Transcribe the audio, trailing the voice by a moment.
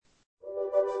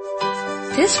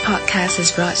This podcast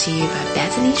is brought to you by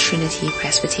Bethany Trinity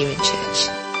Presbyterian Church.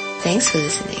 Thanks for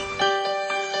listening.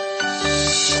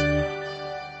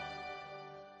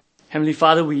 Heavenly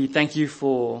Father, we thank you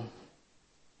for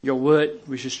your word,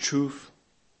 which is truth.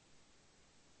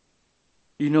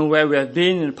 You know where we have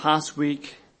been in the past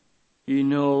week. You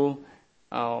know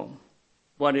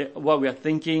what we are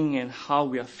thinking and how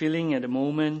we are feeling at the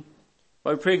moment.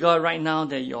 But I pray, God, right now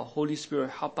that your Holy Spirit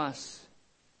help us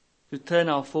to turn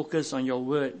our focus on your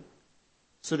word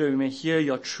so that we may hear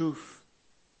your truth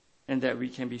and that we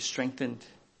can be strengthened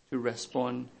to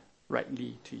respond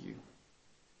rightly to you.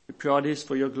 We pray all this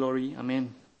for your glory.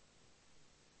 Amen.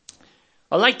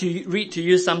 I'd like to read to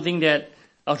you something that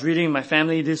I was reading in my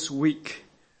family this week.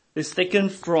 It's taken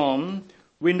from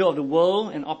Window of the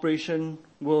World and Operation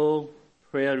World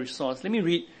Prayer Resource. Let me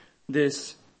read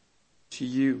this to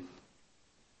you.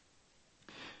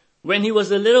 When he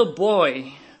was a little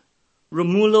boy,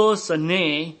 Romulo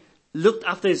Sane looked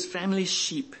after his family's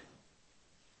sheep.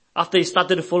 After he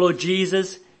started to follow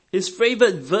Jesus, his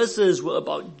favorite verses were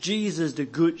about Jesus, the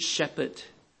Good Shepherd.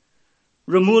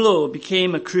 Romulo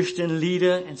became a Christian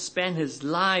leader and spent his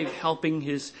life helping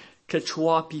his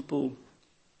Quechua people.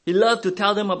 He loved to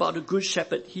tell them about the Good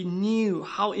Shepherd. He knew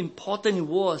how important it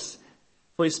was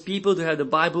for his people to have the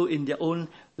Bible in their own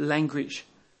language.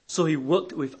 So he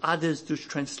worked with others to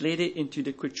translate it into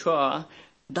the Quechua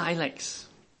dialects.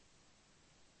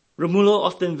 Romulo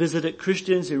often visited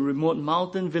Christians in remote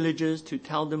mountain villages to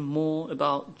tell them more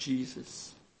about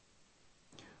Jesus.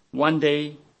 One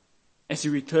day, as he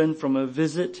returned from a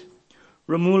visit,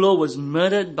 Romulo was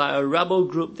murdered by a rebel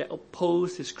group that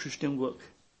opposed his Christian work.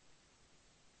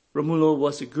 Romulo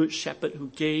was a good shepherd who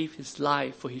gave his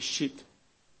life for his sheep,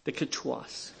 the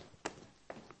Quechuas.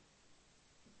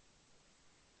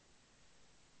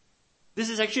 This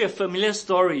is actually a familiar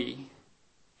story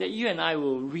that you and I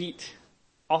will read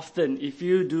often if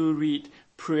you do read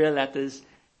prayer letters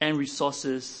and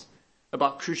resources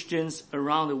about Christians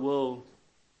around the world.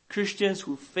 Christians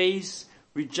who face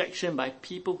rejection by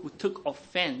people who took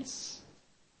offense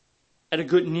at the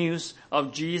good news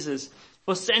of Jesus.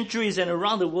 For centuries and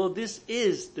around the world, this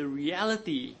is the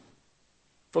reality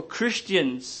for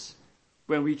Christians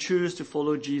when we choose to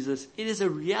follow Jesus. It is a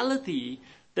reality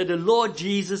that the Lord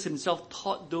Jesus himself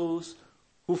taught those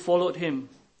who followed him.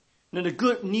 Now, the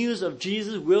good news of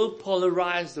Jesus will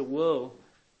polarize the world.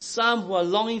 Some who are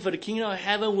longing for the kingdom of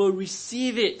heaven will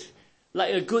receive it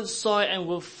like a good soil and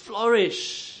will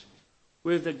flourish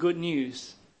with the good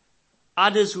news.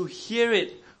 Others who hear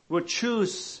it will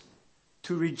choose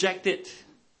to reject it.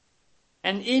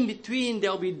 And in between,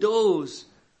 there will be those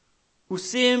who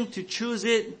seem to choose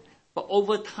it, but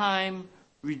over time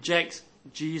reject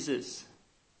Jesus.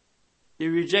 They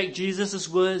reject Jesus'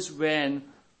 words when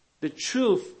the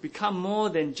truth becomes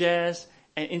more than just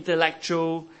an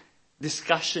intellectual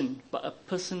discussion, but a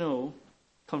personal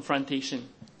confrontation.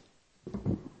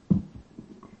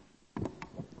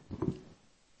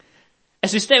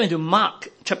 As we step into Mark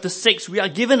chapter 6, we are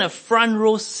given a front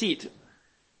row seat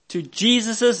to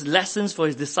Jesus' lessons for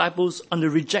his disciples on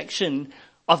the rejection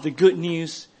of the good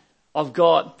news of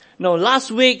God. Now,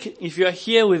 last week, if you're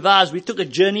here with us, we took a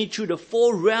journey through the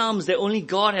 4 realms that only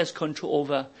God has control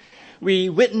over. We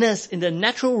witnessed in the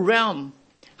natural realm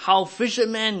how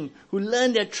fishermen who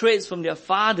learned their trades from their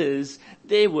fathers,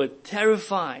 they were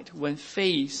terrified when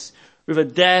faced with a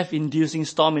death-inducing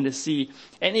storm in the sea.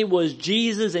 And it was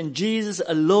Jesus and Jesus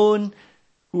alone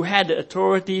who had the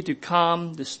authority to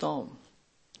calm the storm.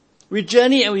 We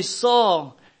journeyed and we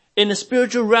saw in the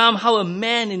spiritual realm how a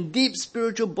man in deep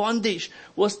spiritual bondage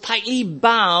was tightly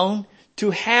bound to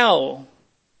hell.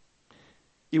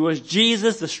 It was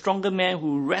Jesus, the stronger man,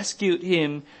 who rescued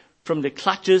him from the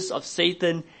clutches of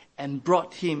Satan and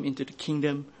brought him into the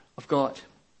kingdom of God.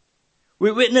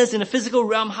 We witnessed in the physical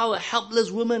realm how a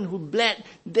helpless woman who bled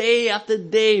day after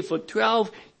day for 12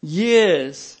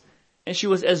 years, and she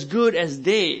was as good as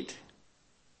dead.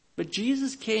 But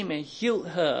Jesus came and healed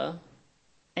her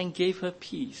and gave her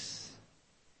peace.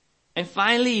 And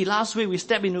finally, last week we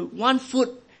stepped into 1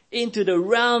 foot into the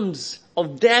realms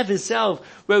of death itself,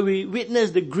 where we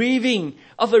witnessed the grieving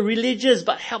of a religious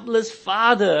but helpless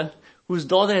father whose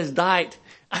daughter has died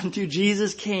until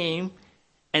Jesus came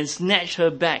and snatched her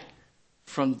back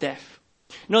from death.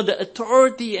 Now, the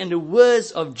authority and the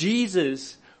words of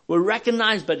Jesus were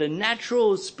recognized by the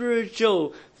natural,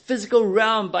 spiritual, physical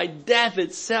realm, by death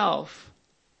itself.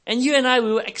 And you and I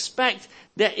will expect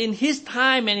that in his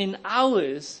time and in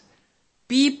ours,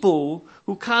 people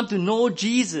who come to know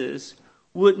Jesus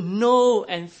would know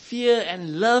and fear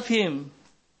and love him.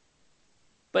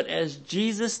 But as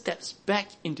Jesus steps back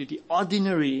into the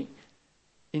ordinary,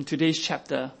 in today's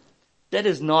chapter, that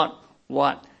is not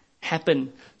what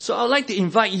happened. So I'd like to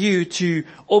invite you to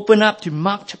open up to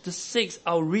Mark chapter 6.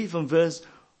 I'll read from verse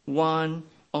 1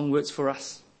 onwards for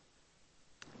us.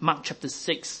 Mark chapter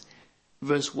 6,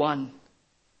 verse 1.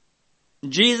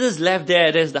 Jesus left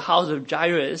there, there's the house of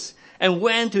Jairus, and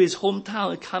went to his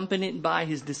hometown accompanied by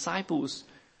his disciples.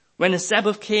 When the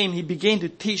Sabbath came, he began to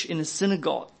teach in the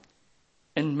synagogue,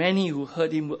 and many who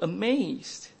heard him were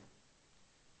amazed.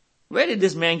 Where did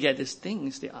this man get these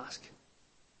things, they asked.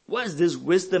 What is this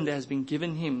wisdom that has been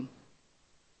given him?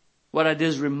 What are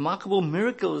these remarkable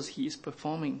miracles he is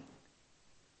performing?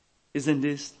 Isn't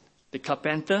this the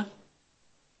carpenter?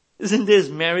 Isn't this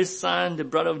Mary's son, the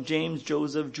brother of James,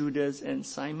 Joseph, Judas, and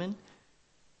Simon?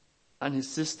 And his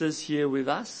sisters here with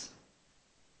us?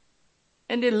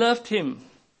 And they loved him.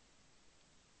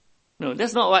 No,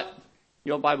 that's not what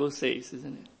your Bible says,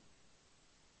 isn't it?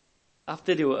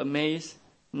 After they were amazed,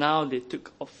 now they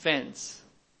took offense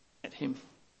at him.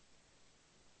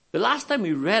 The last time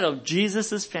we read of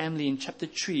Jesus' family in chapter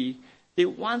 3, they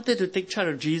wanted to take charge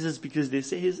of Jesus because they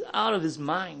say he's out of his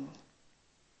mind.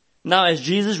 Now as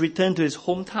Jesus returned to his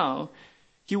hometown,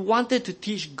 he wanted to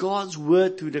teach God's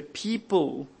word to the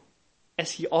people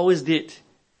as he always did.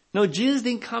 No, Jesus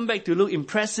didn't come back to look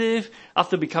impressive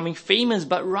after becoming famous,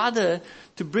 but rather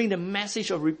to bring the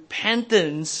message of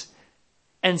repentance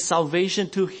and salvation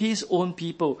to his own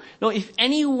people. Now, if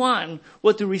anyone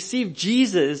were to receive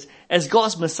Jesus as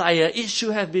God's Messiah, it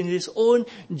should have been his own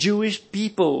Jewish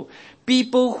people.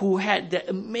 People who had the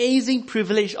amazing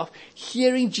privilege of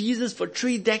hearing Jesus for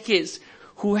 3 decades,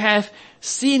 who have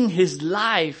seen his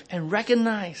life and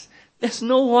recognized there's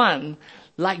no one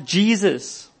like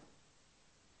Jesus.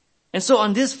 And so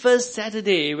on this first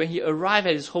Saturday, when he arrived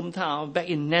at his hometown back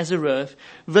in Nazareth,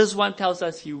 verse 1 tells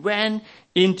us he went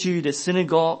into the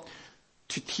synagogue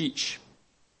to teach.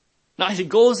 Now as he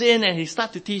goes in and he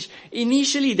starts to teach,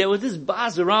 initially there was this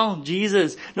buzz around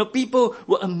Jesus. Now people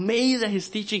were amazed at his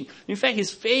teaching. In fact,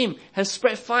 his fame has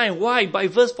spread far and wide. By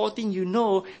verse 14, you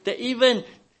know that even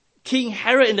King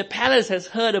Herod in the palace has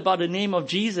heard about the name of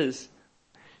Jesus.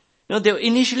 You know, they were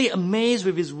initially amazed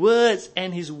with his words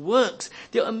and his works.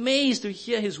 They were amazed to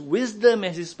hear his wisdom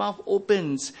as his mouth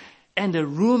opens and the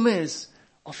rumors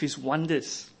of his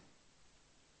wonders.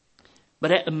 But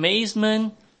that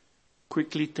amazement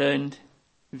quickly turned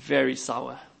very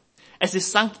sour. As it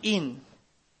sunk in,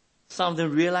 some of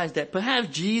them realized that perhaps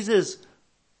Jesus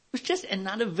was just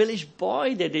another village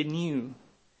boy that they knew.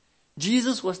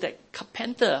 Jesus was that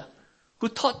carpenter who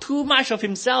thought too much of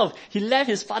himself. He left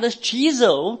his father's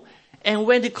chisel and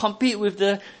went to compete with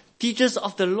the teachers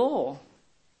of the law.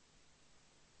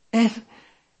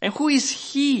 And who is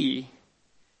he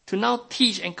to now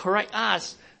teach and correct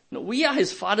us? No, we are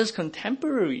his father's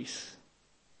contemporaries.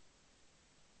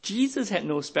 Jesus had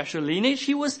no special lineage.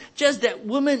 He was just that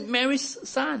woman, Mary's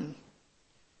son.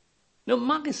 No,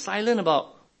 Mark is silent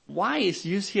about why it's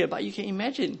used here, but you can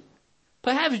imagine.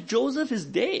 Perhaps Joseph is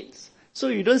dead. So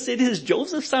you don't say this is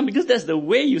Joseph's son because that's the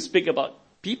way you speak about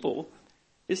people.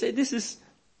 You say this is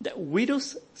that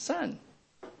widow's son.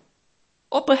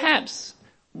 Or perhaps,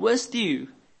 worse still,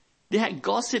 they had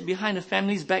gossip behind the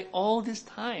family's back all this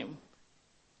time.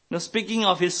 Now speaking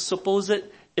of his supposed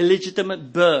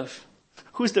illegitimate birth,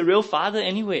 who's the real father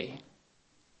anyway?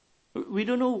 We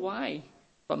don't know why,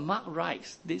 but Mark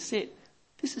writes, they said,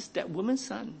 this is that woman's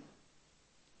son.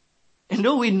 And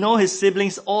though we know his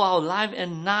siblings all our life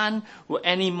and none were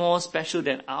any more special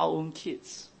than our own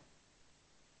kids.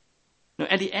 Now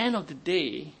at the end of the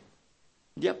day,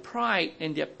 their pride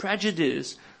and their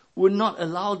prejudice would not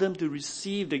allow them to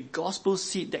receive the gospel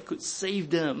seed that could save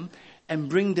them and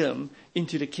bring them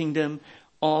into the kingdom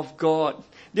of God.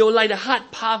 They were like the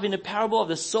hard path in the parable of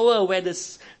the sower where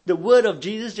the word of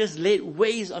Jesus just laid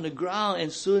waste on the ground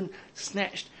and soon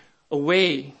snatched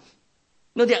away.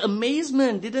 No, their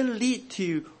amazement didn't lead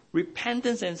to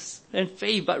repentance and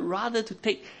faith, but rather to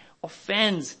take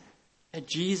offense at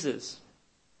Jesus.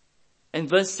 And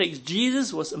verse 6,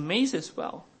 Jesus was amazed as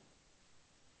well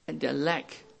at their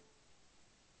lack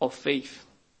of faith.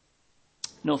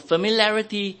 No,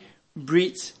 familiarity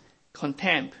breeds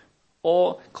contempt.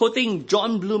 Or quoting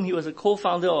John Bloom, he was a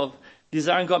co-founder of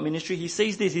Desiring God Ministry, he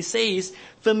says this, he says,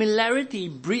 familiarity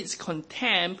breeds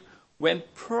contempt when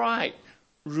pride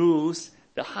rules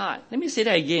the heart. Let me say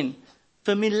that again.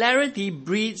 Familiarity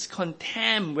breeds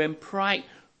contempt when pride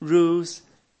rules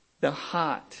the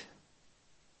heart.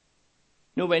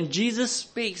 You know, when Jesus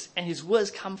speaks and his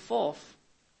words come forth,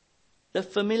 the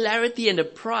familiarity and the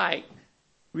pride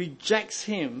rejects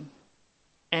him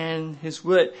and his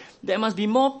word. There must be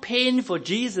more pain for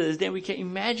Jesus than we can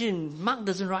imagine. Mark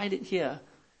doesn't write it here.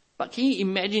 But can you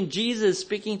imagine Jesus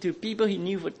speaking to people he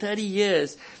knew for 30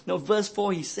 years? Now, verse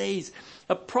 4, he says,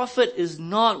 a prophet is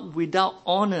not without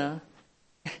honor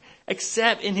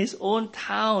except in his own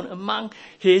town, among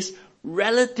his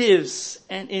relatives,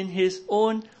 and in his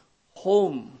own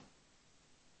home.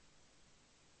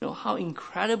 You know, how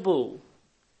incredible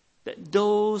that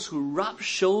those who rub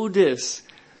shoulders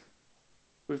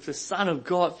with the Son of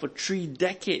God for 3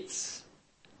 decades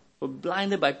were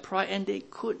blinded by pride and they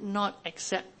could not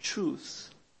accept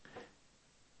truth.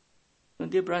 Now,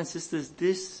 dear brothers and sisters,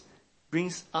 this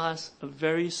brings us a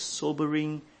very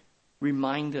sobering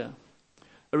reminder.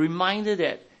 A reminder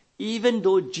that even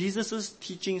though Jesus'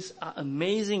 teachings are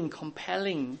amazing,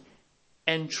 compelling,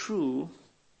 and true,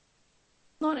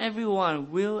 not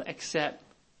everyone will accept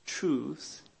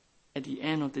truth at the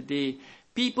end of the day.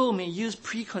 People may use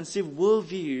preconceived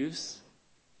worldviews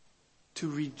to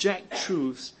reject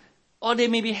truths, or they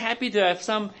may be happy to have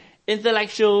some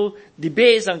intellectual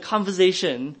debates and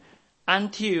conversation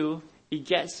until it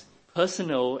gets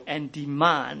personal and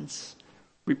demands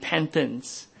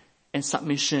repentance and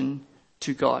submission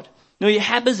to God. No, it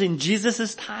happens in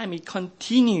Jesus' time. It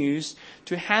continues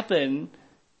to happen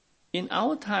in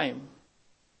our time.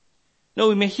 No,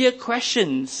 we may hear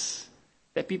questions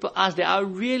that people ask that are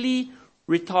really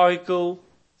rhetorical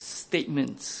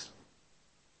statements.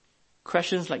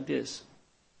 Questions like this.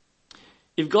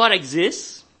 If God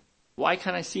exists, why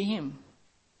can't I see him?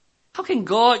 How can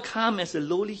God come as a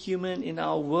lowly human in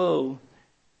our world?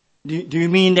 Do you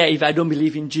mean that if I don't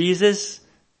believe in Jesus,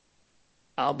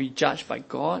 I'll be judged by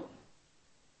God?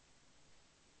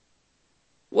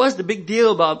 What's the big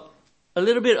deal about a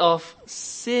little bit of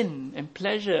sin and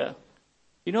pleasure?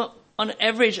 You know, on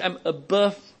average, I'm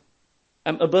above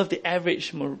the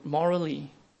average morally.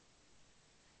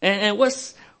 And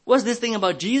what's this thing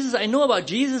about Jesus? I know about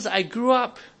Jesus. I grew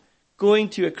up going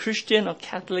to a Christian or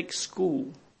Catholic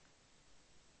school.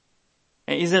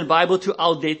 And isn't the Bible too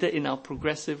outdated in our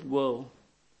progressive world?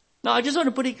 Now, I just want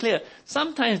to put it clear.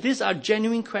 Sometimes these are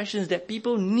genuine questions that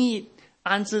people need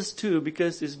answers to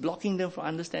because it's blocking them from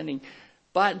understanding.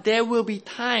 But there will be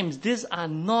times these are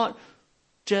not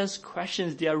just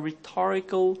questions. They are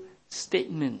rhetorical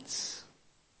statements.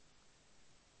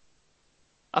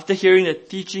 After hearing the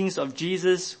teachings of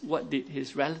Jesus, what did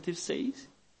his relatives say?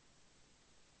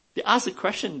 They ask a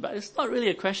question, but it's not really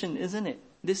a question, isn't it?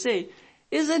 They say,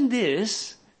 isn't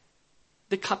this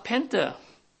the carpenter?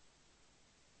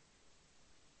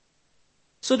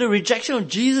 So the rejection of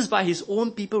Jesus by his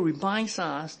own people reminds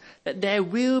us that there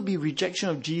will be rejection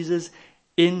of Jesus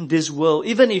in this world.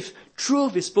 Even if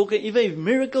truth is spoken, even if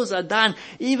miracles are done,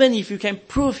 even if you can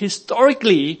prove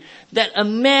historically that a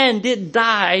man did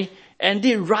die and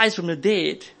did rise from the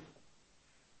dead,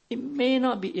 it may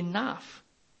not be enough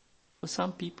for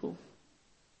some people.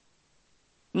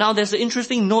 Now there's an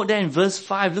interesting note there in verse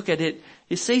 5. Look at it.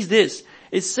 It says this.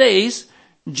 It says,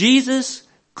 Jesus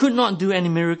could not do any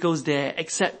miracles there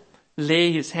except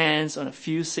lay his hands on a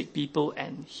few sick people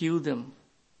and heal them.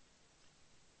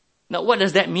 Now what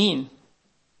does that mean?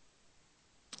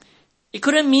 It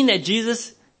couldn't mean that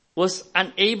Jesus was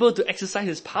unable to exercise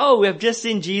his power. We have just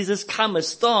seen Jesus calm a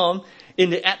storm in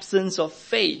the absence of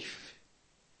faith.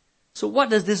 So what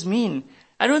does this mean?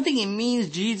 I don't think it means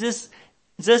Jesus'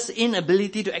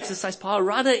 inability to exercise power.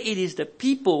 Rather, it is the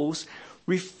people's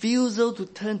refusal to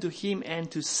turn to him and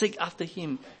to seek after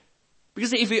him.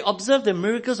 Because if we observe the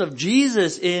miracles of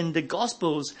Jesus in the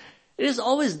Gospels, it is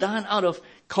always done out of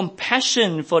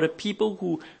compassion for the people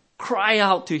who cry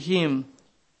out to him.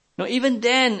 Now, even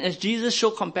then, as Jesus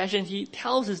showed compassion, he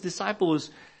tells his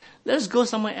disciples, let's go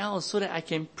somewhere else so that I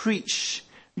can preach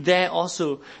there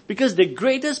also. Because the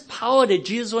greatest power that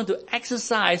Jesus wants to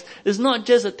exercise is not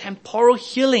just a temporal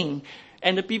healing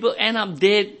and the people end up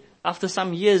dead after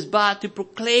some years, but to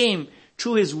proclaim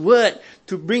through his word,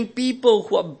 to bring people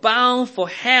who are bound for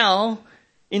hell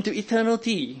into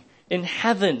eternity in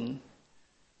heaven.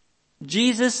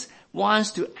 Jesus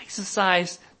wants to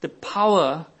exercise the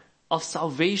power of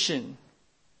salvation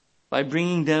by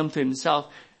bringing them to himself.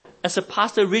 As a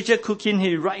pastor, Richard Cookin,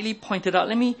 he rightly pointed out,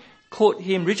 let me quote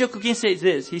him. Richard Cookin said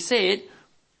this. He said,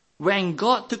 when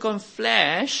God took on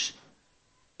flesh,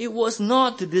 it was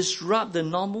not to disrupt the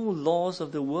normal laws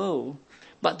of the world,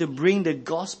 but to bring the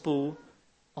gospel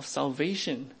of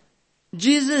salvation.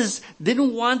 Jesus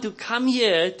didn't want to come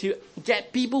here to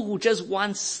get people who just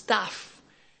want stuff.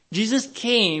 Jesus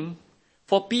came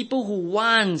for people who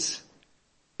want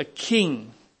a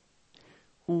king,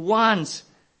 who wants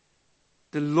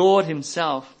the Lord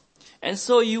himself. And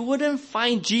so you wouldn't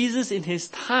find Jesus in his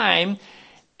time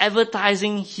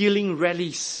advertising healing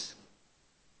rallies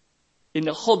in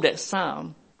the hope that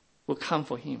some will come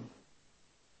for him.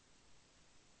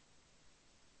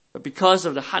 But because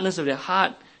of the hardness of their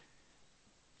heart,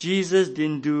 Jesus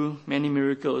didn't do many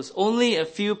miracles. Only a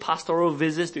few pastoral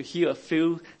visits to heal a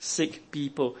few sick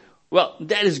people. Well,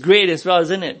 that is great as well,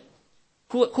 isn't it?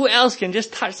 Who else can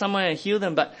just touch someone and heal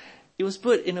them? But it was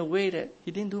put in a way that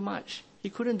he didn't do much. He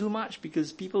couldn't do much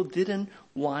because people didn't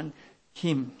want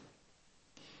him.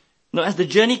 Now, as the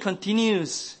journey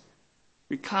continues,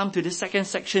 we come to the second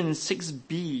section in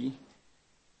 6b.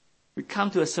 We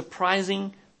come to a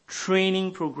surprising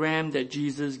training program that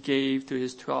Jesus gave to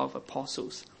his 12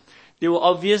 apostles. They were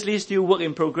obviously still work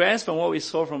in progress from what we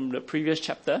saw from the previous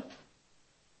chapter.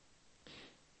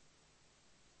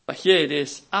 But here it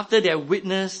is. After they have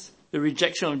witnessed the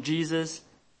rejection of Jesus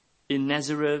in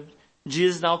Nazareth,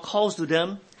 Jesus now calls to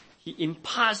them. He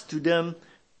imparts to them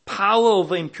power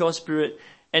over impure spirit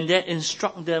and then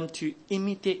instruct them to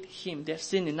imitate him. They've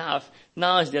seen enough.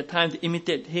 Now is their time to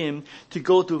imitate him, to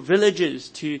go to villages,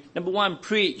 to, number 1,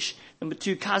 preach. Number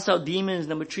 2, cast out demons.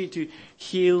 Number 3, to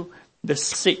heal the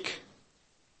sick.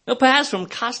 Now perhaps from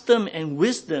custom and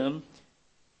wisdom,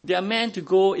 they are meant to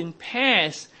go in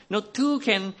pairs. Two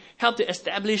can help to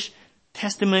establish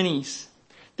testimonies.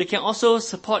 They can also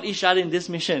support each other in this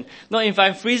mission. Now, if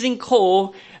I'm freezing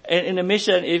cold in a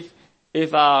mission, if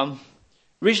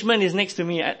Richmond is next to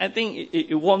me, I think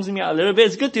it warms me up a little bit.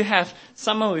 It's good to have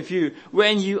someone with you.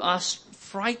 When you are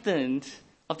frightened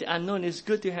of the unknown, it's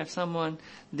good to have someone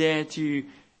there to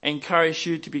encourage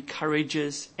you to be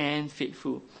courageous and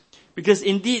faithful. Because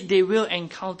indeed, they will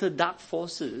encounter dark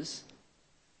forces,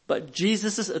 but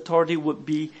Jesus' authority would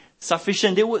be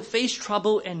sufficient. They would face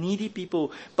trouble and needy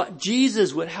people, but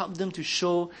Jesus would help them to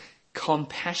show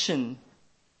compassion.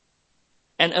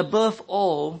 And above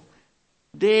all,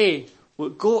 they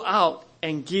would go out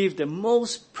and give the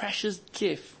most precious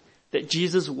gift that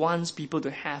Jesus wants people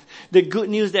to have. The good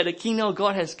news that the kingdom of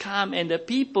God has come, and the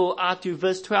people are to,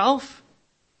 verse 12,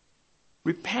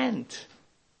 repent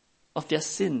of their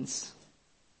sins.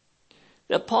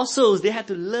 The apostles, they had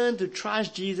to learn to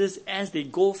trust Jesus as they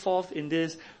go forth in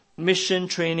this mission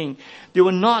training. They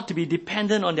were not to be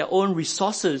dependent on their own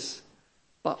resources,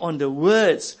 but on the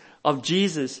words of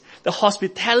Jesus, the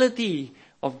hospitality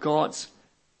of God's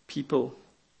people.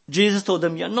 Jesus told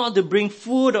them, you're not to bring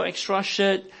food or extra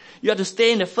shirt. You have to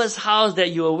stay in the first house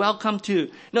that you are welcome to.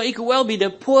 Now, it could well be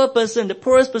the poorest person in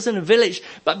the village,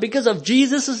 but because of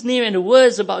Jesus' name and the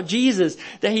words about Jesus,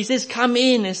 that he says, come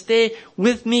in and stay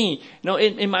with me.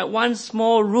 In my one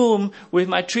small room with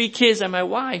my 3 kids and my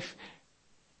wife.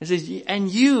 He says, and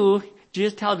you,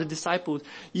 Jesus tells the disciples,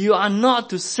 you are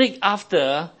not to seek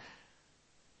after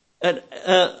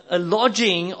a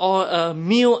lodging or a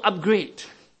meal upgrade.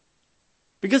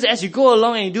 Because as you go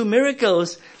along and you do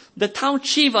miracles, the town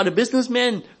chief or the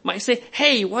businessman might say,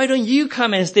 hey, why don't you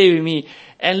come and stay with me?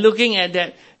 And looking at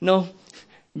that,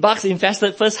 bugs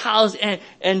infested first house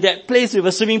and that place with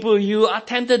a swimming pool, you are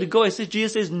tempted to go. And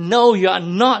Jesus says, no, you are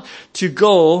not to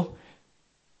go.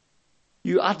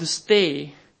 You are to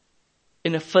stay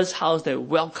in the first house that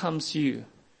welcomes you.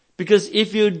 Because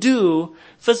if you do,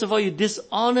 first of all, you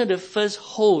dishonor the first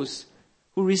host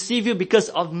who received you because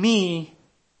of me.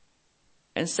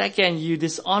 And second, you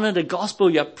dishonor the gospel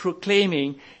you are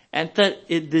proclaiming. And third,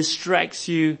 it distracts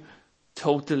you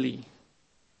totally.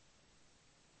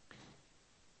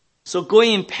 So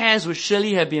going in pairs would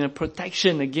surely have been a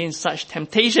protection against such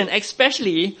temptation,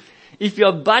 especially if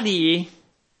your buddy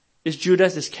is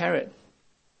Judas Iscariot.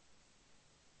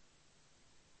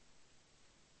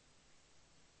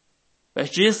 But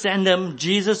as Jesus sent them,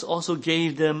 Jesus also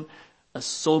gave them a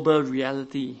sober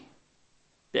reality.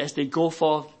 That as they go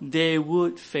forth, they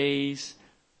would face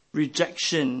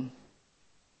rejection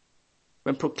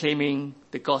when proclaiming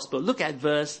the gospel. Look at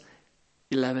verse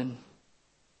 11.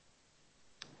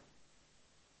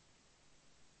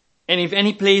 And if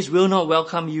any place will not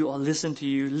welcome you or listen to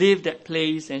you, leave that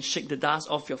place and shake the dust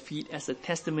off your feet as a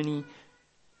testimony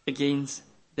against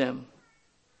them.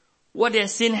 What they had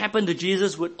seen happen to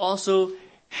Jesus would also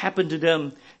happen to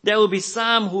them. There will be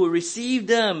some who will receive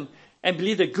them and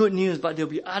believe the good news, but there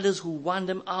will be others who want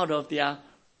them out of their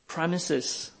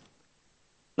premises.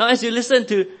 Now, as you listen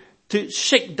to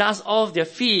shake dust off their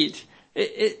feet,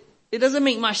 it doesn't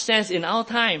make much sense in our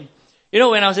time.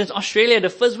 When I was in Australia, the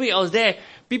first week I was there,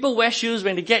 people wear shoes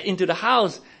when they get into the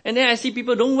house. And then I see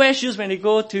people don't wear shoes when they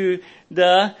go to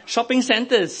the shopping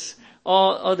centers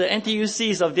or the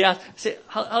NTUCs of theirs. Say,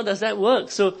 how does that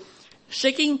work? So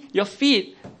shaking your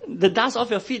feet, the dust off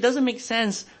your feet doesn't make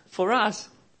sense for us.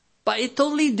 But it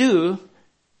totally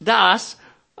does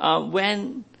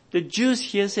when the Jews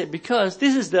hears it, because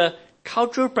this is the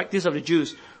cultural practice of the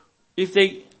Jews. If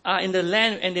they are in the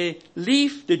land and they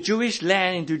leave the Jewish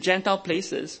land into Gentile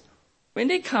places, when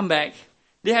they come back,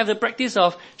 they have the practice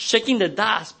of shaking the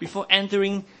dust before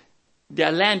entering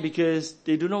their land because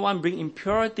they do not want to bring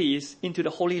impurities into the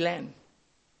Holy Land.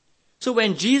 So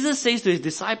when Jesus says to his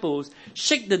disciples,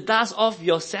 shake the dust off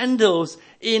your sandals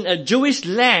in a Jewish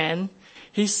land,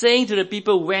 he's saying to the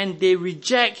people when they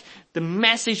reject the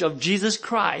message of Jesus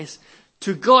Christ,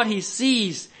 to God he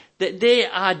sees that they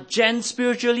are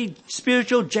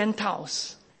spiritual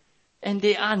Gentiles. And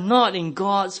they are not in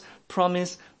God's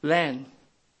promised land.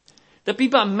 The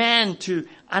people are meant to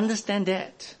understand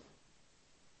that.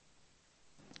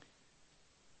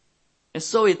 And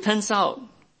so it turns out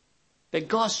that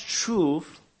God's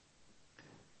truth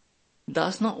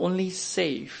does not only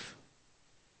save,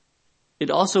 it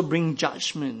also brings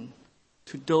judgment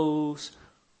to those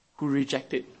who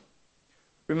reject it.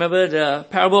 Remember the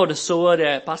parable of the sower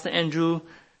that Pastor Andrew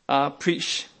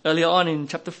preached earlier on in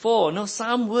chapter 4. No,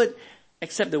 some would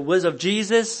accept the words of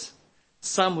Jesus.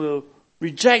 Some will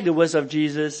reject the words of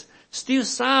Jesus. Still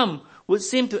some would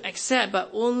seem to accept, but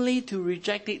only to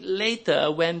reject it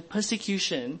later when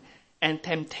persecution and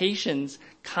temptations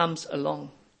comes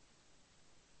along.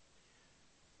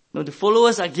 Now the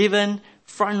followers are given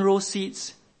front row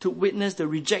seats to witness the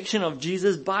rejection of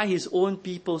Jesus by his own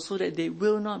people so that they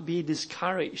will not be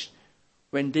discouraged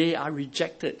when they are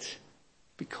rejected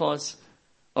because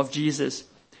of Jesus.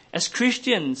 As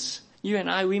Christians, you and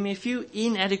I, we may feel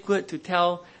inadequate to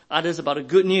tell others about the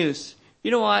good news.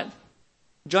 You know what?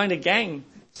 Join the gang.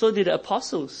 So did the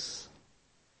apostles.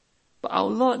 But our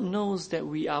Lord knows that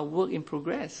we are work in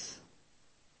progress.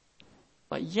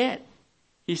 But yet,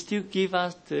 he still gives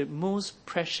us the most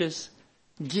precious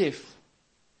gift.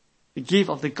 The gift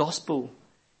of the gospel.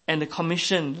 And the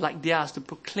commission like theirs to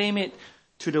proclaim it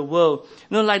to the world.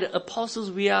 You know, like the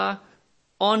apostles, we are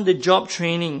on the job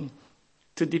training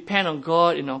to depend on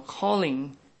God in our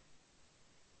calling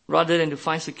rather than to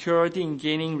find security in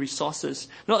gaining resources.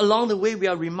 You know, along the way, we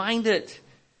are reminded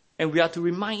and we are to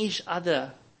remind each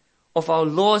other of our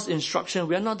Lord's instruction.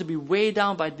 We are not to be weighed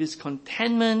down by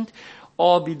discontentment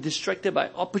or be distracted by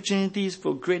opportunities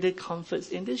for greater comforts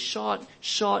in this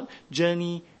short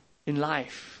journey in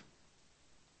life.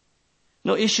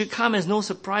 No, it should come as no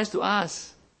surprise to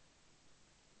us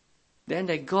then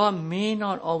that God may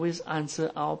not always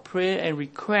answer our prayer and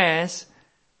request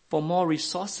for more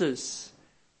resources,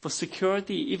 for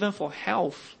security, even for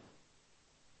health.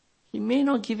 He may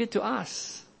not give it to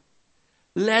us.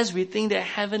 Lest we think that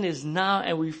heaven is now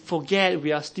and we forget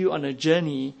we are still on a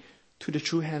journey to the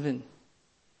true heaven.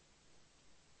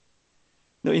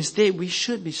 No, instead we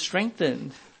should be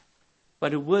strengthened by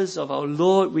the words of our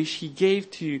Lord which he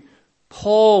gave to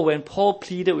Paul when Paul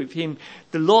pleaded with him.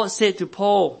 The Lord said to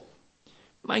Paul,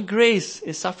 my grace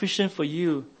is sufficient for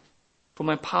you, for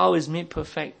my power is made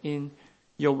perfect in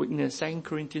your weakness. 2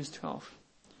 Corinthians 12.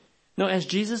 Now, as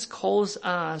Jesus calls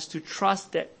us to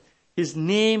trust that his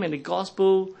name and the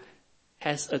gospel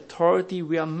has authority,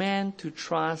 we are meant to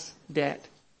trust that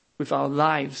with our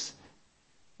lives.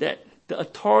 That the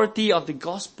authority of the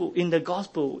gospel, in the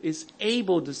gospel, is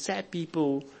able to set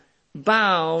people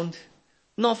bound,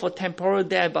 not for temporal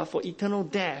death, but for eternal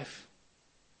death,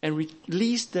 and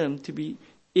release them to be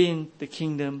in the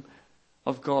kingdom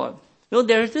of God. You know,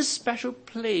 there is this special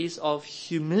place of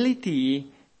humility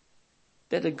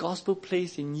that the gospel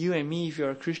plays in you and me if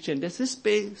you're a Christian. There's this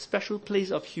special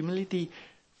place of humility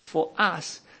for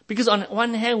us. Because on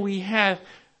one hand, we have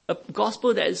a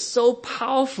gospel that is so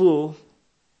powerful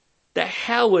that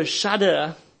hell will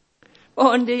shudder. But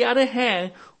on the other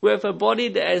hand, we have a body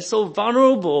that is so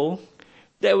vulnerable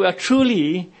that we are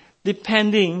truly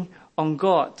depending on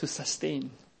God to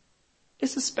sustain.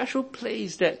 It's a special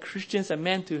place that Christians are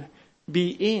meant to be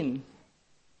in.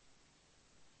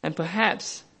 And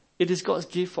perhaps it is God's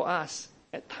gift for us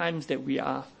at times that we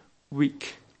are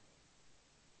weak.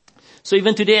 So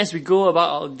even today as we go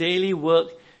about our daily work,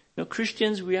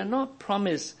 Christians, we are not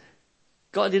promised,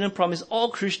 God didn't promise all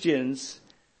Christians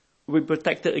will be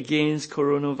protected against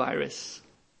coronavirus.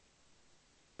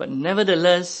 But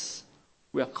nevertheless,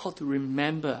 we are called to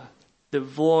remember the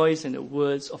voice and the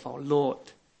words of our Lord.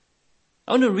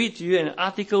 I want to read to you an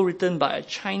article written by a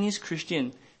Chinese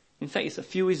Christian. In fact, it's a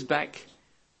few weeks back,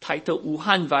 titled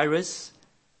Wuhan Virus,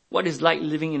 What It's Like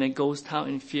Living in a Ghost Town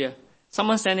in Fear.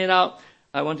 Someone sent it out.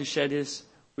 I want to share this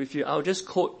with you. I'll just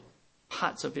quote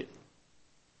parts of it.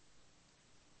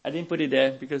 I didn't put it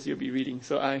there because you'll be reading,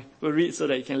 so I will read so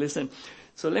that you can listen.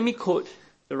 So let me quote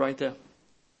the writer.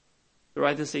 The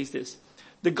writer says this: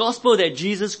 the gospel that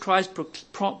Jesus Christ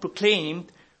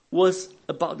proclaimed was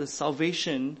about the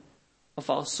salvation of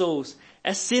our souls.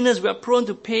 As sinners, we are prone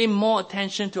to pay more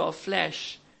attention to our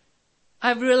flesh.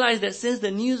 I've realized that since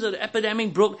the news of the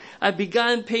epidemic broke, I've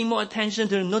begun paying more attention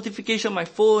to the notification on my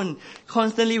phone,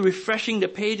 constantly refreshing the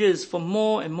pages for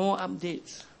more and more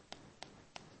updates.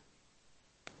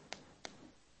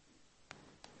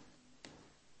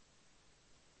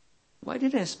 Why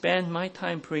didn't I spend my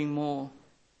time praying more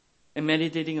and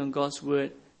meditating on God's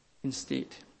word instead?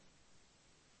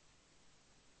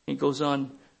 It goes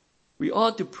on, we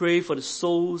ought to pray for the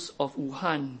souls of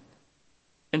Wuhan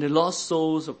and the lost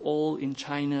souls of all in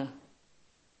China.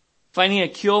 Finding a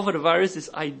cure for the virus is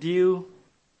ideal,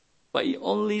 but it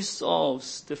only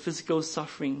solves the physical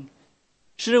suffering.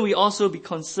 Shouldn't we also be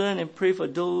concerned and pray for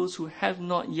those who have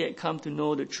not yet come to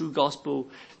know the true gospel,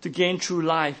 to gain true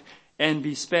life and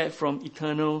be spared from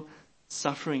eternal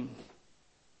suffering?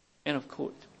 End of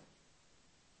quote.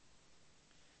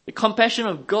 The compassion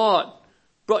of God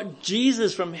brought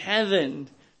Jesus from heaven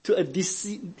to a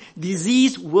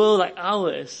diseased world like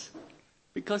ours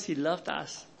because he loved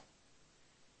us.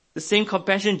 The same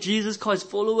compassion Jesus called his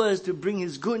followers to bring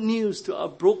his good news to our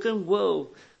broken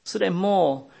world so that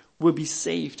more will be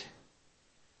saved.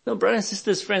 Now, brothers and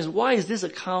sisters, friends, why is this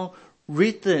account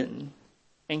written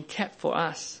and kept for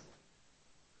us?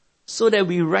 So that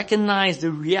we recognize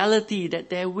the reality that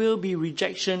there will be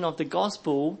rejection of the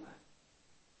gospel,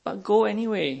 but go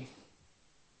anyway.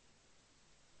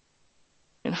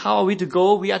 And how are we to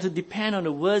go? We are to depend on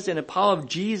the words and the power of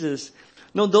Jesus.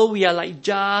 No, though we are like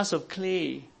jars of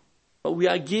clay, but we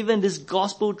are given this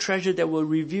gospel treasure that will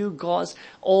reveal God's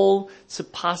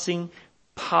all-surpassing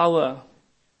power.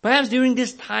 Perhaps during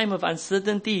this time of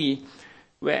uncertainty,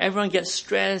 where everyone gets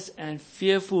stressed and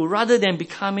fearful, rather than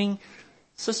becoming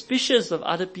suspicious of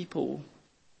other people,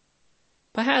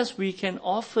 perhaps we can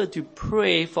offer to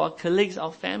pray for our colleagues,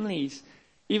 our families,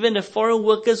 even the foreign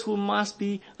workers who must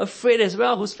be afraid as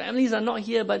well, whose families are not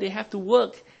here, but they have to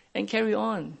work and carry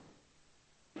on.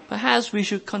 Perhaps we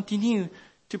should continue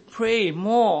to pray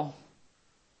more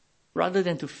rather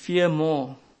than to fear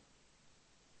more,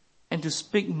 and to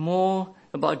speak more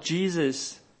about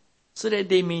Jesus so that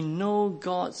they may know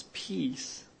God's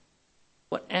peace,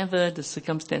 whatever the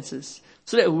circumstances,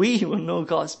 so that we will know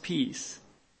God's peace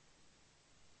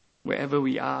wherever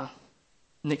we are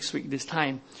next week this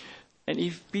time. And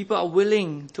if people are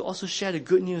willing to also share the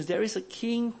good news, there is a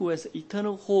king who has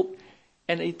eternal hope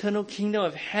and an eternal kingdom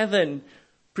of heaven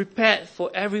prepared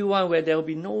for everyone, where there will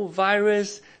be no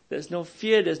virus, there's no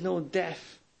fear, there's no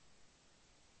death.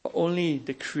 But only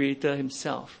the Creator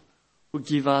himself will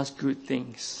give us good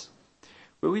things.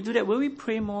 Will we do that? Will we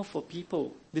pray more for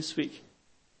people this week?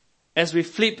 As we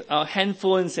flip our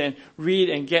handphones and read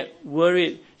and get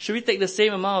worried, should we take the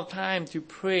same amount of time to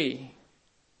pray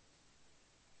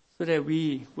so that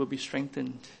we will be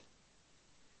strengthened?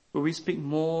 Will we speak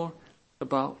more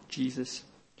about Jesus?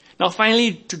 Now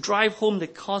finally, to drive home the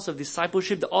cause of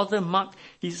discipleship, the author Mark,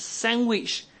 he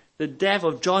sandwiched the death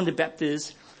of John the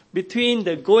Baptist between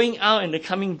the going out and the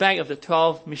coming back of the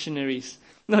 12 missionaries.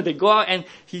 No, they go out and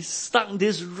he stuck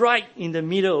this right in the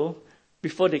middle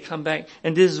before they come back.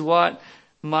 And this is what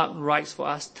Mark writes for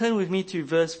us. Turn with me to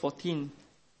verse 14.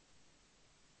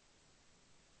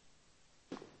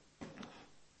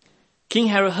 King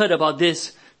Herod heard about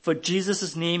this, for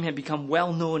Jesus' name had become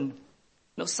well known.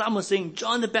 Now some were saying,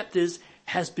 John the Baptist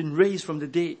has been raised from the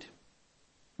dead.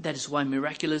 That is why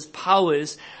miraculous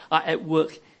powers are at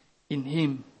work in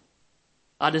him.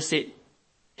 Others said,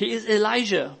 he is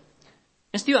Elijah.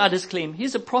 And still others claim, he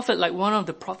is a prophet like one of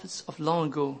the prophets of long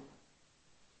ago.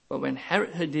 But when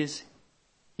Herod heard this,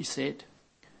 he said,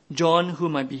 John,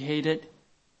 whom I beheaded,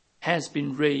 has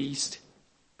been raised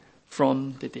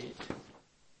from the dead.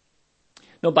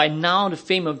 Now, by now, the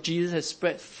fame of Jesus has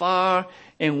spread far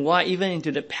and wide, even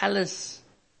into the palace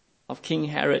of King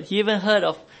Herod. He even heard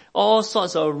of all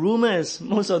sorts of rumors.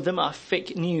 Most of them are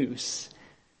fake news.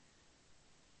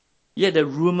 Yet the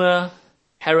rumor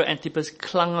Herod Antipas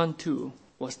clung on to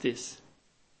was this.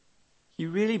 He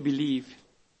really believed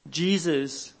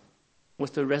Jesus was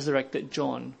the resurrected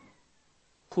John,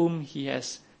 whom he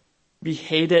has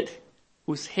beheaded,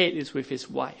 whose head is with his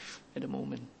wife at the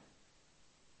moment.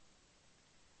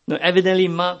 Now, evidently,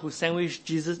 Mark, who sandwiched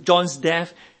John's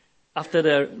death after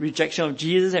the rejection of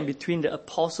Jesus and between the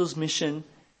apostles' mission,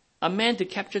 are meant to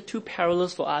capture two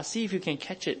parallels for us. See if you can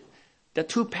catch it. There are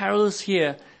two parallels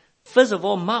here. First of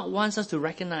all, Mark wants us to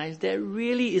recognize there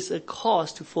really is a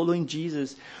cost to following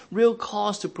Jesus, real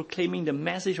cost to proclaiming the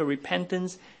message of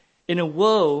repentance in a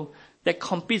world that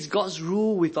competes God's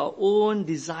rule with our own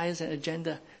desires and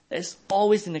agenda. That is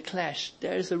always in a clash.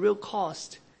 There is a real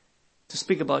cost to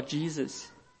speak about Jesus.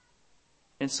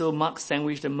 And so Mark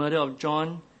sandwiched the murder of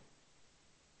John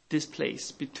this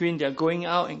place, between their going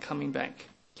out and coming back.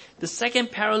 The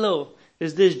second parallel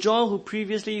is this: John, who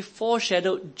previously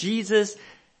foreshadowed Jesus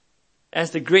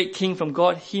as the great king from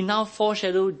God, he now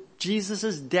foreshadowed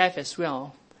Jesus' death as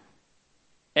well,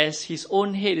 as his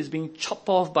own head is being chopped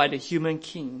off by the human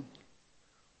king.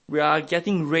 We are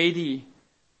getting ready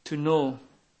to know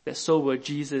that so will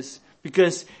Jesus.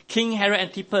 Because King Herod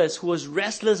Antipas, who was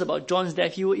restless about John's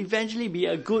death, he will eventually be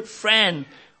a good friend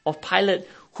of Pilate,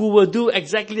 who will do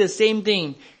exactly the same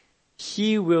thing.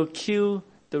 He will kill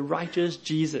the righteous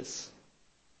Jesus.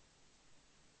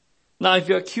 Now, if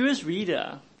you're a curious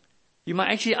reader, you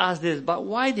might actually ask this: but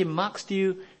why did Mark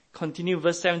still continue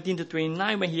verse 17 to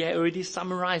 29 when he had already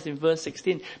summarized in verse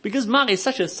 16? Because Mark is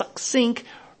such a succinct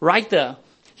writer.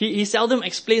 He seldom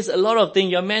explains a lot of things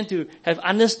you're meant to have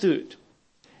understood.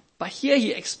 But here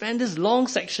he expands this long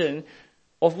section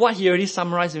of what he already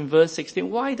summarized in verse 16.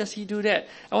 Why does he do that?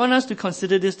 I want us to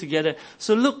consider this together.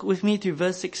 So look with me to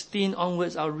verse 16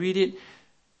 onwards. I'll read it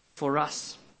for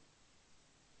us.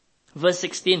 Verse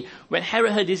 16, when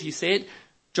Herod heard this, he said,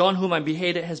 "John, whom I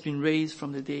beheaded, has been raised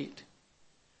from the dead."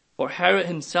 For Herod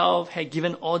himself had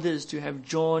given orders to have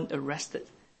John arrested,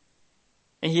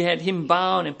 and he had him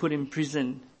bound and put in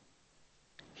prison.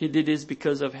 He did this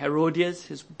because of Herodias,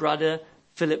 his brother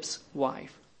Philip's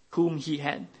wife, whom he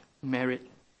had married.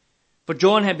 For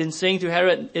John had been saying to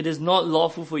Herod, "It is not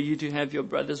lawful for you to have your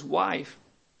brother's wife."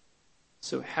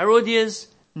 So Herodias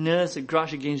nursed a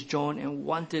grudge against John and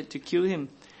wanted to kill him,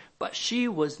 but she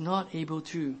was not able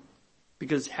to,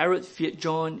 because Herod feared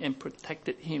John and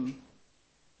protected him,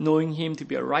 knowing him to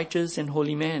be a righteous and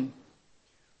holy man.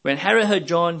 When Herod heard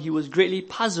John, he was greatly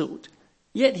puzzled,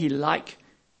 yet he liked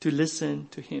to listen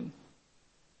to him.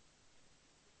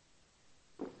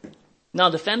 Now,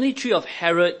 the family tree of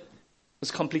Herod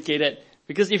was complicated,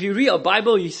 because if you read your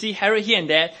Bible, you see Herod here and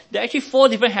there. There are actually 4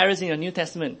 different Herods in your New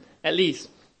Testament, at least.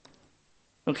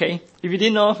 Okay? If you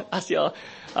didn't know, ask your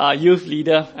youth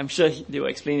leader. I'm sure they will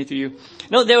explain it to you.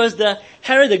 No, there was the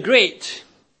Herod the Great.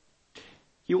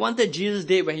 He wanted Jesus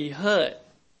dead when he heard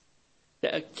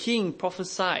that a king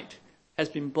prophesied has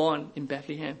been born in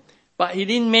Bethlehem. But he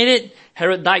didn't make it.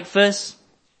 Herod died first,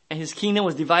 and his kingdom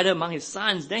was divided among his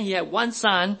sons. Then he had one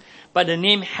son by the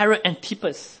name Herod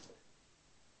Antipas.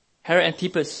 Herod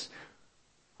Antipas,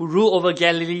 who ruled over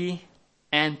Galilee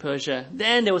and Persia.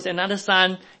 Then there was another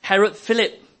son, Herod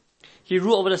Philip. He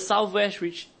ruled over the southwest,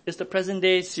 which is the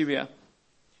present-day Syria.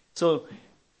 So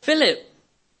Philip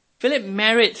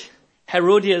married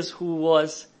Herodias, who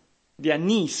was their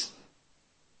niece.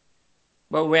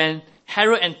 But when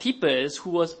Herod Antipas, who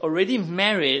was already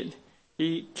married,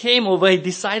 he came over, he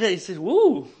decided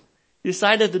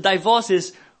to divorce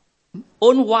his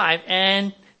own wife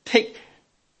and take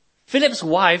Philip's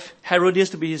wife,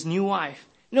 Herodias, to be his new wife.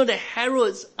 You know, the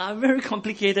Herods are very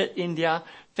complicated in their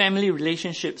family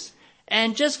relationships.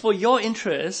 And just for your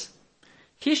interest,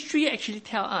 history actually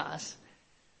tells us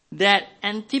that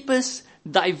Antipas'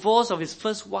 divorce of his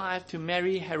first wife to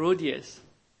marry Herodias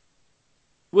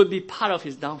would be part of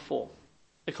his downfall,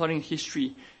 according to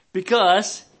history,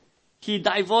 because he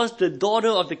divorced the daughter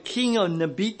of the king of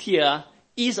Nabatea,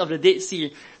 east of the Dead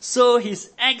Sea. So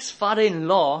his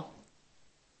ex-father-in-law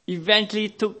eventually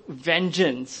took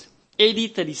vengeance.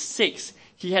 AD 36,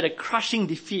 he had a crushing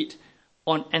defeat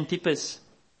on Antipas.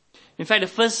 In fact, the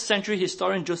first century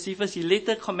historian Josephus, he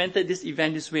later commented this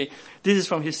event this way. This is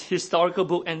from his historical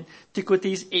book,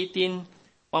 Antiquities 18,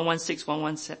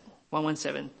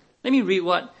 116-117. Let me read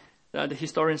what the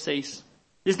historian says.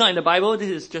 This is not in the Bible, this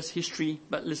is just history,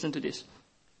 but listen to this.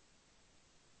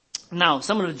 Now,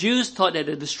 some of the Jews thought that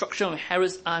the destruction of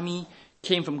Herod's army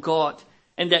came from God,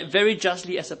 and that very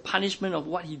justly as a punishment of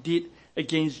what he did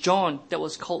against John, that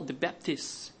was called the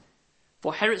Baptist.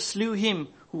 For Herod slew him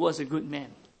who was a good man.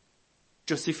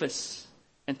 Josephus,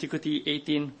 Antiquity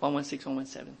 18,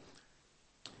 116-117.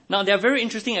 Now, there are very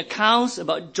interesting accounts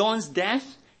about John's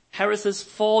death, Herod's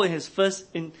fall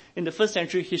in the first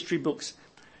century history books.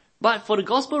 But for the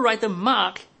gospel writer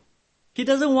Mark, he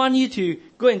doesn't want you to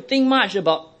go and think much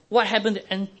about what happened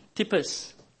to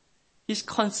Antipas. He's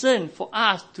concerned for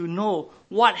us to know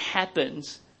what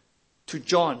happens to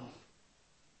John.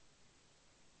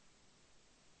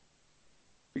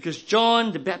 Because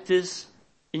John the Baptist,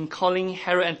 in calling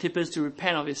Herod Antipas to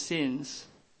repent of his sins,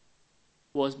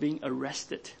 was being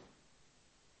arrested.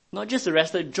 Not just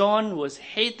arrested, John was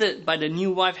hated by the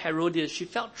new wife Herodias. She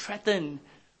felt threatened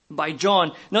by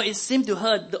John. Now, it seemed to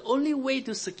her the only way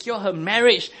to secure her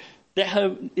marriage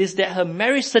is that her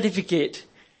marriage certificate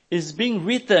is being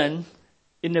written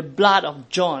in the blood of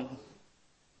John.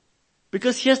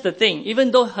 Because here's the thing,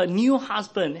 even though her new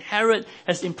husband, Herod,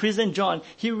 has imprisoned John,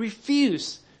 he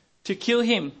refused to kill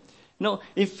him. No,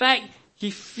 in fact, he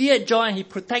feared John, he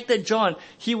protected John.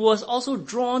 He was also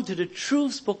drawn to the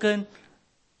truth spoken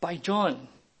by John.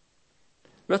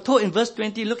 We are told in verse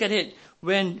 20, look at it.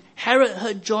 When Herod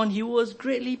heard John, he was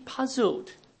greatly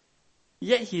puzzled.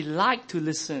 Yet he liked to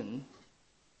listen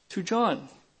to John.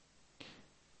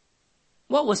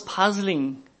 What was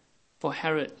puzzling for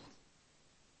Herod?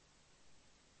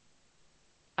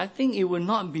 I think it would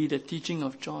not be the teaching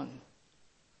of John.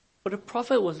 For the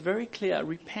prophet was very clear,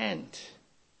 repent.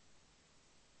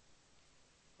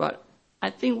 But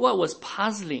I think what was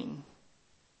puzzling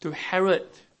to Herod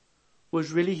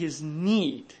was really his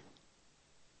need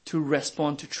to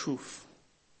respond to truth.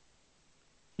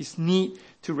 His need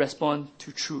to respond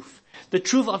to truth. The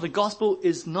truth of the gospel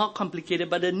is not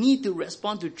complicated, but the need to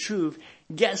respond to truth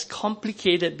gets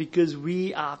complicated because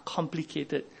we are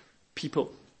complicated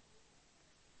people.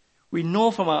 We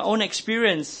know from our own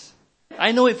experience,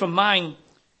 I know it from mine,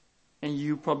 and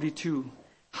you probably too,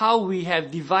 how we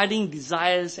have dividing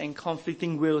desires and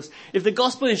conflicting wills. If the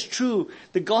gospel is true,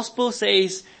 the gospel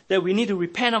says that we need to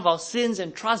repent of our sins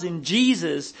and trust in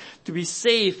Jesus to be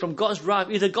saved from God's wrath.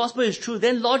 If the gospel is true,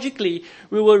 then logically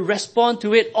we will respond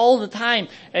to it all the time.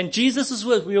 And Jesus'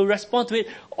 words, we will respond to it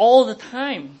all the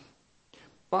time.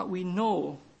 But we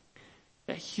know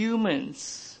that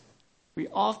humans, we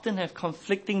often have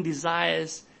conflicting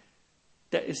desires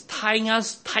that is tying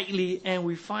us tightly, and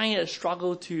we find it a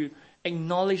struggle to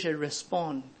acknowledge and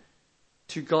respond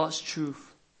to God's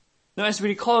truth. Now, as we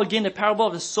recall again the parable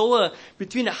of the sower,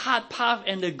 between the hard path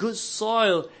and the good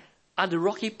soil are the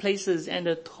rocky places and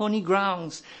the thorny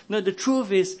grounds. Now, the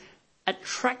truth is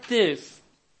attractive,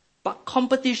 but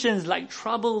competitions like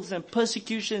troubles and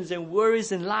persecutions and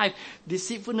worries in life,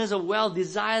 deceitfulness of wealth,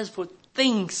 desires for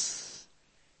things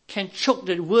can choke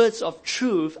the words of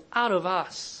truth out of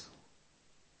us.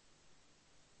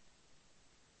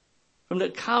 From the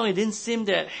account, it didn't seem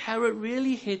that Herod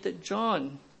really hated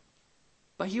John,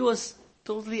 but he was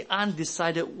totally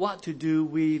undecided what to do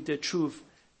with the truth.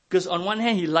 Because on one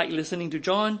hand, he liked listening to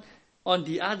John. On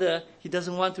the other, he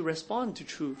doesn't want to respond to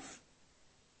truth.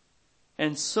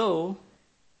 And so,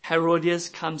 Herodias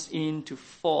comes in to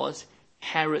force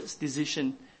Herod's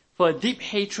decision. For a deep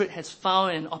hatred has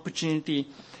found an opportunity,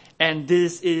 and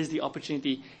this is the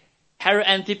opportunity. Herod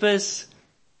Antipas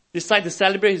decide to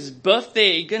celebrate his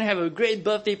birthday. He's going to have a great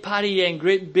birthday party and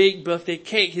great big birthday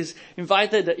cake. He's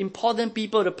invited the important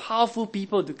people, the powerful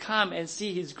people to come and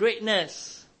see his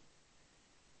greatness.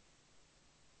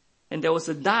 And there was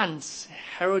a dance.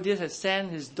 Herodias had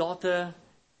sent his daughter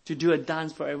to do a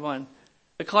dance for everyone.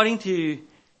 According to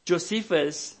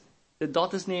Josephus, the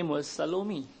daughter's name was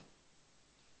Salome.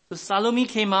 So Salome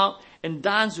came out and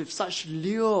danced with such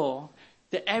lure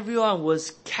that everyone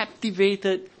was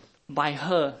captivated by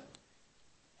her.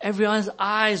 Everyone's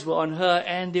eyes were on her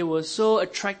and they were so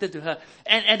attracted to her.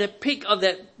 And at the peak of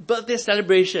that birthday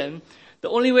celebration, the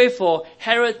only way for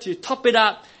Herod to top it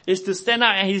up is to stand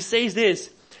up and he says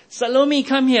this, Salome,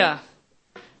 come here.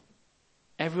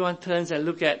 Everyone turns and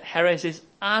looks at Herod and says,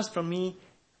 ask from me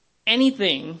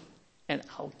anything and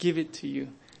I'll give it to you.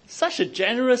 Such a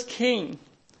generous king.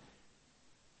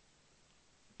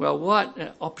 Well, what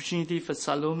an opportunity for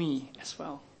Salome as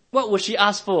well. What would she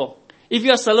ask for? If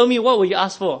you are Salome, what would you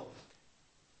ask for?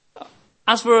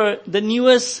 Ask for the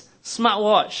newest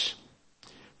smartwatch.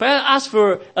 Perhaps ask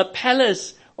for a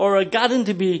palace or a garden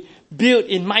to be built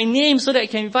in my name so that I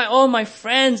can invite all my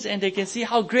friends and they can see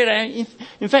how great I am.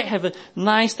 In fact, have a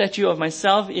nice statue of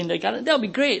myself in the garden. That would be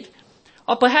great.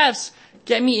 Or perhaps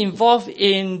get me involved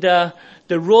in the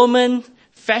Roman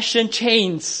fashion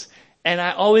chains and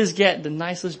I always get the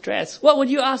nicest dress. What would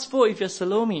you ask for if you're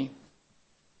Salome?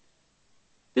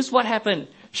 This is what happened.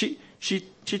 She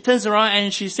turns around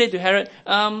and she said to Herod,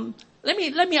 let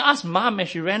me ask Mom, as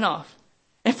she ran off.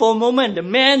 And for a moment, the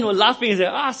men were laughing and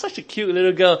said, such a cute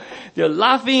little girl. They're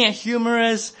laughing and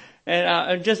humorous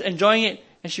and just enjoying it.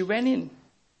 And she went in.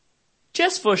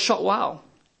 Just for a short while.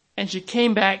 And she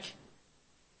came back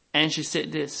and she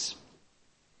said this.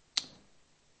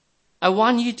 I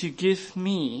want you to give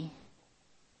me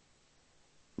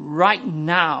right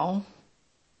now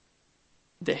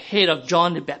the head of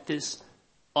John the Baptist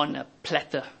on a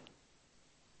platter.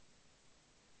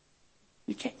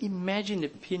 You can imagine the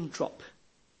pin drop.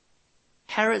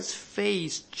 Herod's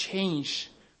face changed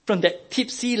from that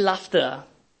tipsy laughter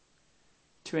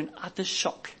to an utter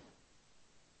shock.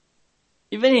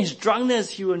 Even in his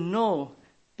drunkenness, he will know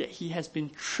that he has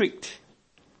been tricked.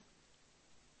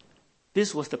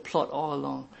 This was the plot all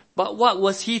along. But what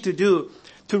was he to do?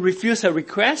 To refuse her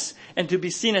request and to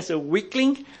be seen as a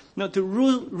weakling? No, to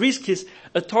risk his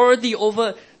authority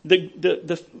over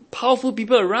the powerful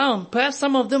people around, perhaps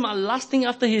some of them are lusting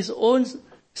after his own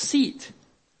seat.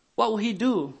 What will he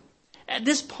do? At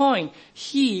this point,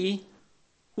 he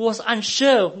was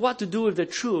unsure what to do with the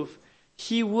truth.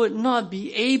 He would not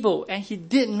be able, and he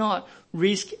did not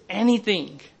risk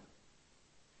anything.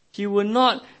 He would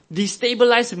not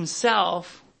destabilize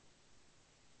himself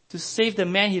to save the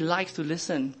man he likes to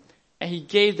listen. And he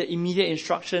gave the immediate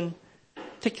instruction,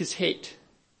 take his head.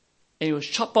 And it was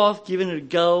chopped off, given to the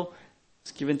girl, it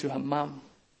was given to her mom.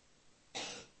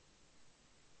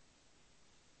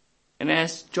 And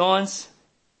as John's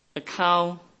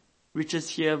account reaches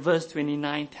here, verse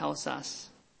 29 tells us,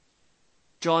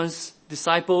 John's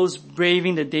disciples,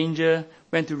 braving the danger,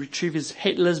 went to retrieve his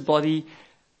headless body,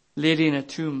 laid it in a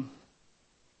tomb.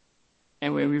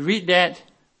 And when we read that,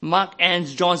 Mark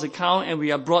ends John's account and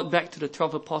we are brought back to the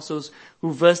 12 apostles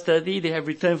who, verse 30, they have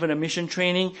returned from the mission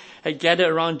training, had gathered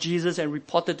around Jesus and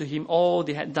reported to him all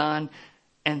they had done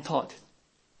and taught.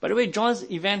 By the way, John's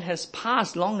event has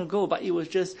passed long ago, but it was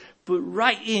just put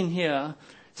right in here,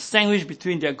 sandwiched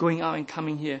between their going out and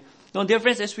coming here. Now, dear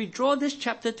friends, as we draw this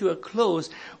chapter to a close,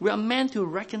 we are meant to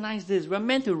recognize this. We are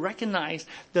meant to recognize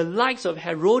the likes of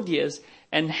Herodias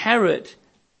and Herod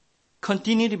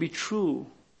continue to be true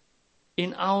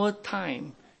in our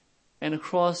time and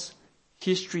across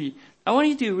history. I want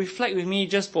you to reflect with me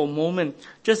just for a moment.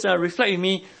 Just reflect with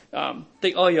me.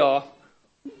 Take all your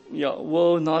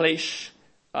world knowledge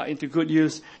into good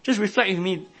use. Just reflect with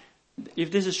me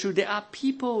if this is true. There are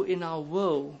people in our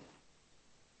world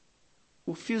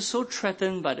who feel so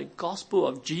threatened by the gospel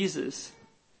of Jesus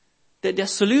that their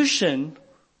solution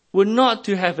would not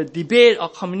to have a debate or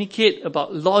communicate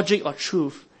about logic or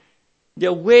truth.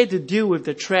 Their way to deal with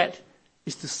the threat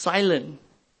is to silence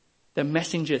the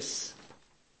messengers.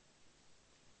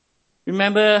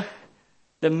 Remember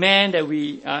the man that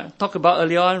we talked about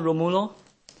earlier on, Romulo?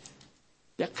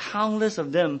 There are countless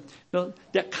of them. There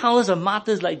are countless of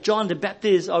martyrs like John the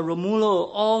Baptist or Romulo.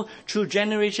 All through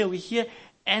generation, we hear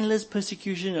endless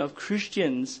persecution of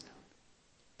Christians.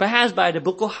 Perhaps by the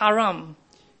Boko Haram,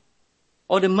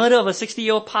 or the murder of a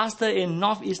 60-year-old pastor in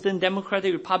Northeastern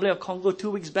Democratic Republic of Congo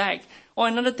 2 weeks back, or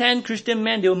another 10 Christian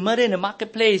men, they were murdered in the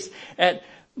marketplace at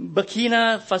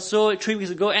Burkina Faso 3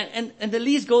 weeks ago, and the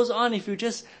list goes on. If you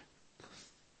just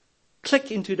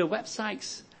click into the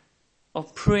websites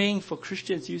of praying for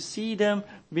Christians, you see them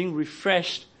being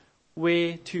refreshed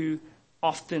way too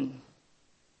often.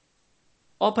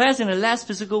 Or perhaps in a less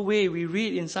physical way, we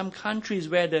read in some countries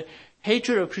where the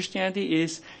hatred of Christianity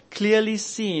is clearly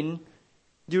seen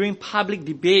during public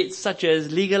debates such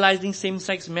as legalizing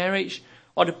same-sex marriage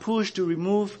or the push to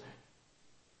remove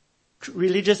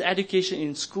religious education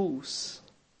in schools.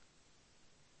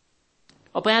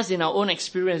 Or perhaps in our own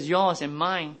experience, yours and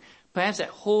mine, perhaps at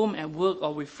home, at work,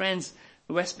 or with friends,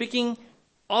 we're speaking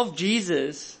of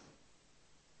Jesus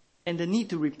and the need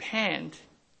to repent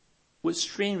would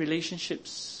strain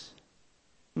relationships,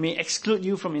 may exclude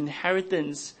you from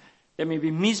inheritance, there may be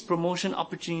missed promotion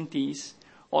opportunities,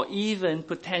 or even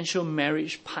potential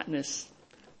marriage partners.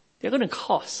 They're going to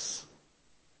cost.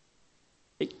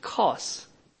 It costs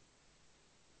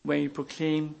when you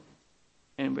proclaim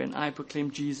and when I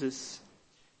proclaim Jesus.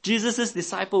 Jesus'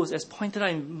 disciples, as pointed out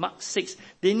in Mark 6,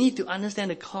 they need to understand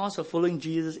the cost of following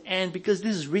Jesus, and because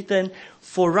this is written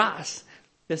for us,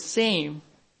 the same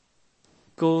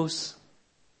goes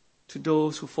to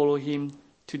those who follow him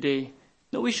today.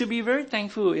 Now, we should be very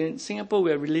thankful. In Singapore,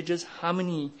 we have religious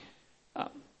harmony,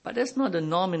 but that's not the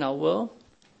norm in our world.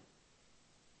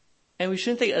 And we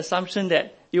shouldn't take the assumption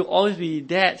that you'll always be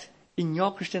that in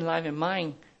your Christian life and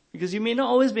mine, because you may not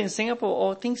always be in Singapore,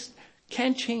 or things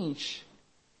can change.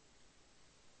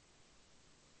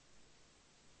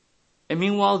 And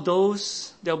meanwhile,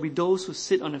 there'll be those who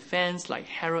sit on the fence like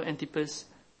Herod Antipas.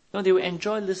 They will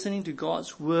enjoy listening to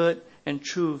God's word and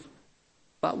truth,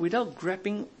 but without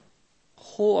grabbing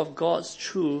hold of God's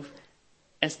truth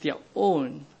as their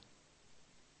own,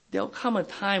 there'll come a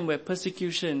time where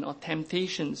persecution or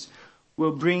temptations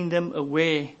will bring them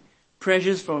away.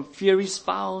 Pressures from fiery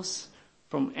spouse,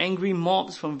 from angry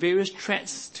mobs, from various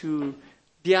threats to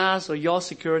theirs or your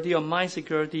security or my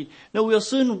security. Now we'll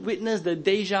soon witness the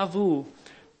deja vu,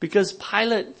 because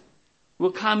Pilate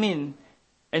will come in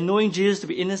and, knowing Jesus to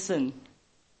be innocent,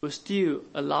 will still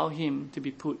allow him to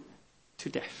be put to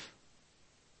death,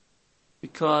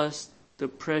 because the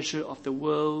pressure of the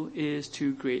world is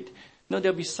too great. Now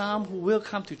there'll be some who will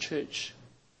come to church,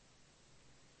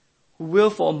 who will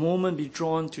for a moment be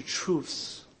drawn to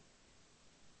truths,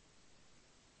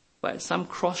 but at some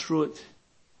crossroad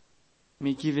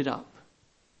may give it up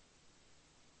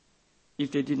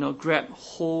if they did not grab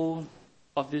hold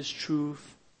of this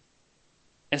truth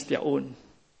as their own.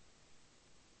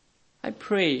 I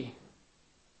pray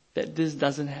that this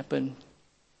doesn't happen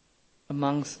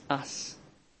amongst us.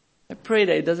 I pray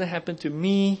that it doesn't happen to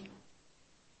me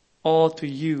or to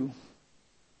you.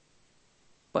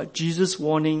 But Jesus'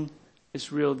 warning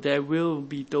is real. There will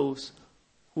be those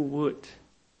who would.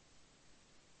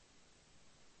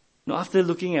 Now, after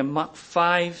looking at Mark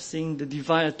 5, seeing the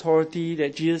divine authority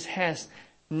that Jesus has,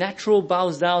 natural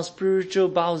bows down, spiritual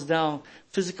bows down,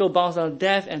 physical bows down,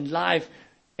 death and life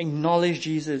acknowledge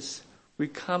Jesus. We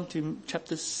come to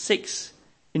chapter 6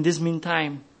 in this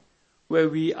meantime, where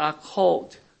we are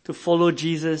called to follow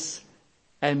Jesus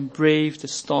and brave the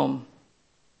storm.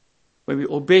 When we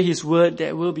obey His word,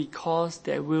 there will be cause,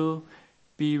 there will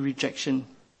be rejection.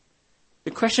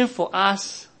 The question for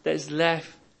us that is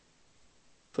left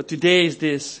for today is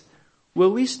this: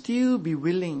 will we still be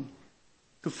willing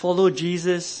to follow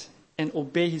Jesus and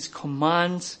obey His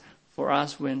commands for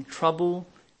us when trouble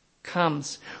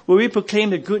comes? Will we proclaim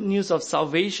the good news of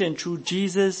salvation through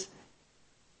Jesus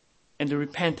and the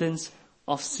repentance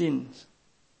of sins?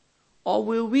 Or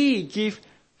will we give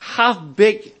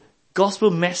half-baked gospel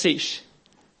message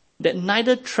that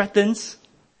neither threatens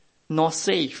nor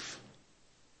saves?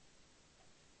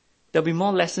 There'll be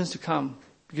more lessons to come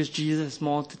because Jesus has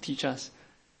more to teach us.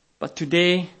 But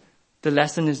today, the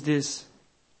lesson is this: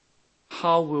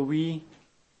 how will we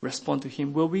respond to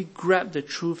Him? Will we grab the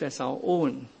truth as our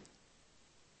own?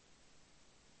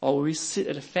 Or will we sit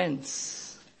at the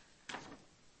fence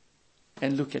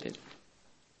and look at it?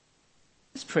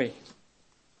 Let's pray.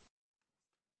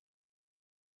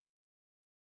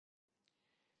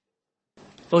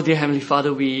 Oh, dear Heavenly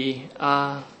Father, we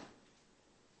are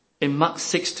in Mark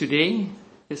 6 today.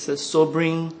 It's a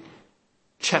sobering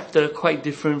chapter, quite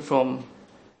different from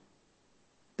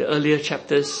the earlier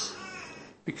chapters,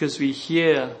 because we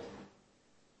hear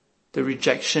the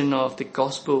rejection of the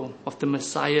gospel, of the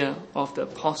Messiah, of the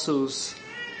apostles,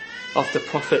 of the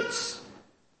prophets.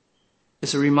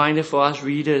 It's a reminder for us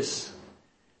readers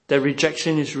that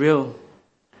rejection is real.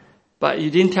 But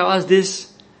you didn't tell us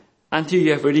this until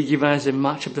you have already given us in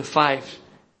Mark chapter 5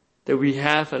 that we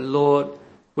have a Lord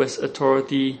who has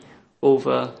authority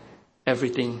over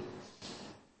everything.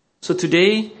 So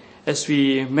today, as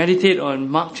we meditate on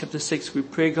Mark chapter 6, we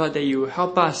pray, God, that you will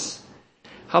help us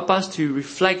to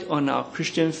reflect on our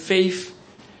Christian faith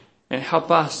and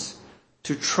help us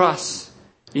to trust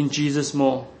in Jesus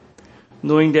more,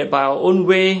 knowing that by our own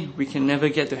way we can never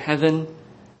get to heaven,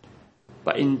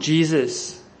 but in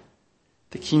Jesus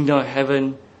the kingdom of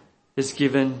heaven is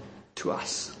given to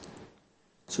us.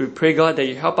 So we pray, God, that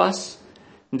you help us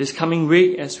in this coming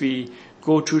week as we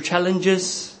go through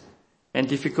challenges and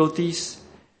difficulties.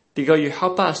 That God, you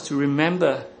help us to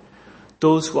remember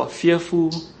those who are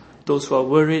fearful, those who are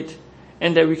worried,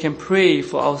 and that we can pray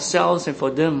for ourselves and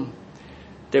for them,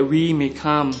 that we may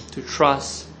come to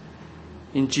trust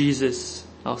in Jesus,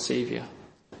 our Savior.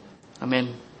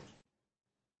 Amen.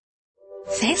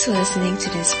 Thanks for listening to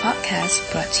this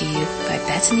podcast brought to you by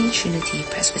Bethany Trinity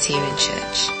Presbyterian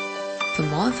Church. For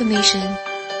more information,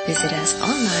 visit us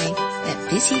online at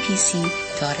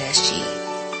busypc.sg.